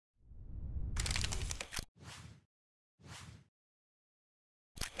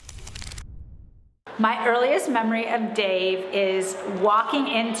My earliest memory of Dave is walking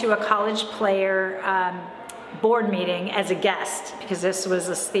into a college player board meeting as a guest, because this was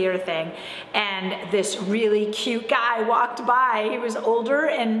a theater thing, and this really cute guy walked by. He was older,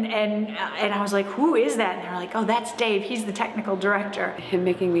 and I was like, who is that? And they were like, oh, that's Dave, he's the technical director. Him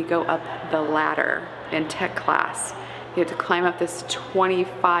making me go up the ladder in tech class. You had to climb up this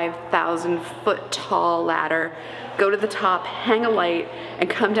 25,000 foot tall ladder, go to the top, hang a light, and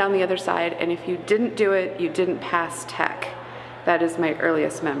come down the other side, and if you didn't do it, you didn't pass tech. That is my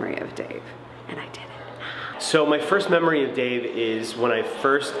earliest memory of Dave, and I did it. So my first memory of Dave is when I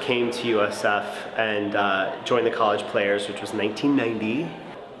first came to USF and joined the College Players, which was 1990.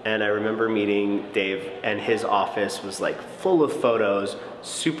 And I remember meeting Dave, and his office was like full of photos,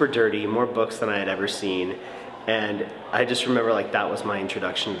 super dirty, more books than I had ever seen. And I just remember like that was my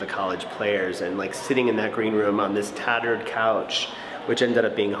introduction to the College Players, and like sitting in that green room on this tattered couch, which ended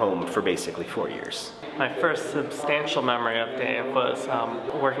up being home for basically 4 years. My first substantial memory of Dave was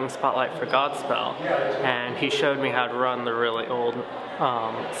working Spotlight for Godspell, and he showed me how to run the really old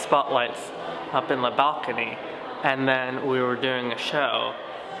spotlights up in the balcony. And then we were doing a show,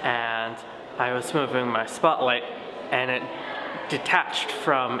 and I was moving my spotlight, and it detached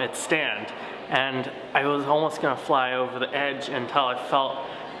from its stand. And I was almost gonna fly over the edge until I felt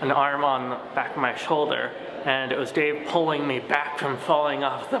an arm on the back of my shoulder, and it was Dave pulling me back from falling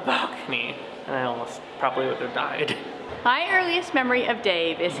off the balcony, and I almost probably would have died. My earliest memory of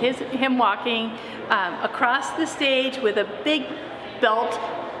Dave is him walking across the stage with a big belt,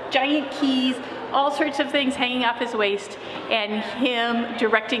 giant keys, all sorts of things hanging off his waist, and him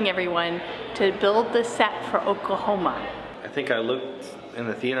directing everyone to build the set for Oklahoma. I think I looked in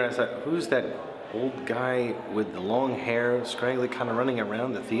the theater and I thought, who's that old guy with the long hair, scraggly, kind of running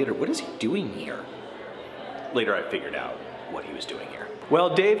around the theater? What is he doing here? Later I figured out what he was doing here.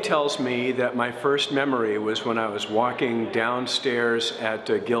 Well, Dave tells me that my first memory was when I was walking downstairs at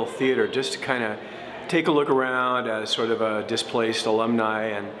Gill Theater just to kind of take a look around as sort of a displaced alumni,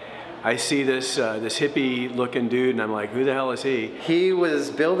 and I see this hippie looking dude, and I'm like, who the hell is he? He was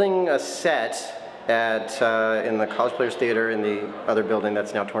building a set in the College Players Theater in the other building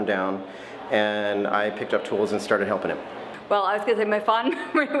that's now torn down, and I picked up tools and started helping him. Well, I was going to say my fond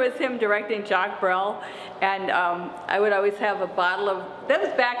memory was him directing Jacques Brel, and I would always have a bottle of, that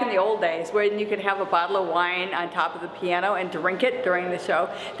was back in the old days, when you could have a bottle of wine on top of the piano and drink it during the show.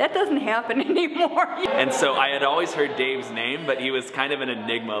 That doesn't happen anymore. And so I had always heard Dave's name, but he was kind of an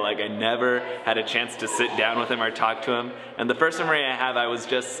enigma. Like I never had a chance to sit down with him or talk to him. And the first memory I have, I was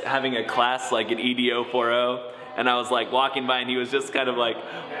just having a class like at EDO 4.0, and I was like walking by, and he was just kind of like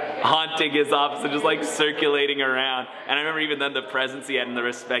haunting his office and just like circulating around. And I remember even then the presence he had and the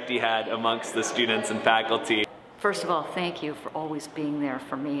respect he had amongst the students and faculty. First of all, thank you for always being there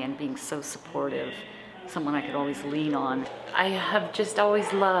for me and being so supportive. Someone I could always lean on. I have just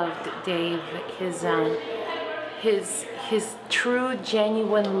always loved Dave, his true,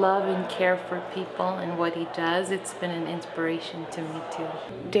 genuine love and care for people and what he does. It's been an inspiration to me too.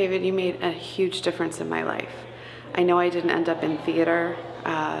 David, you made a huge difference in my life. I know I didn't end up in theater,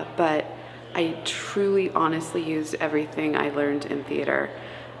 but I truly, honestly use everything I learned in theater.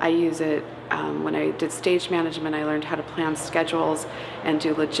 I use it when I did stage management. I learned how to plan schedules and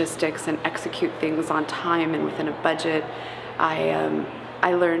do logistics and execute things on time and within a budget.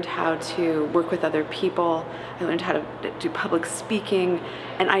 I learned how to work with other people. I learned how to do public speaking,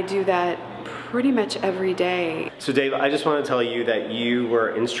 and I do that pretty much every day. So Dave, I just want to tell you that you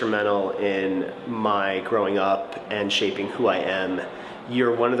were instrumental in my growing up and shaping who I am.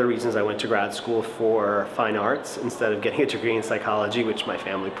 You're one of the reasons I went to grad school for fine arts instead of getting a degree in psychology, which my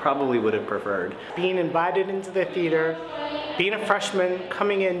family probably would have preferred. Being invited into the theater, being a freshman,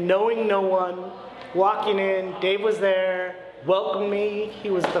 coming in, knowing no one, walking in, Dave was there, welcomed me. He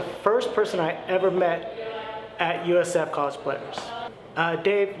was the first person I ever met at USF College Players.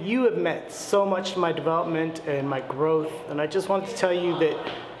 Dave, you have meant so much to my development and my growth, and I just wanted to tell you that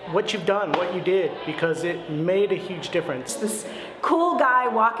what you've done, what you did, because it made a huge difference. This cool guy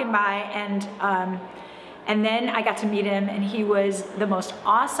walking by, and then I got to meet him, and he was the most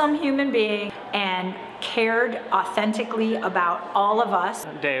awesome human being and cared authentically about all of us.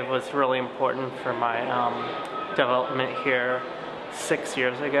 Dave was really important for my development here 6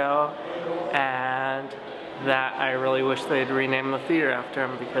 years ago, and that I really wish they'd rename the theater after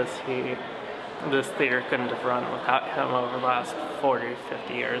him, because this theater couldn't have run without him over the last 40,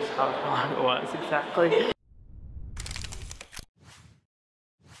 50 years, however long it was exactly.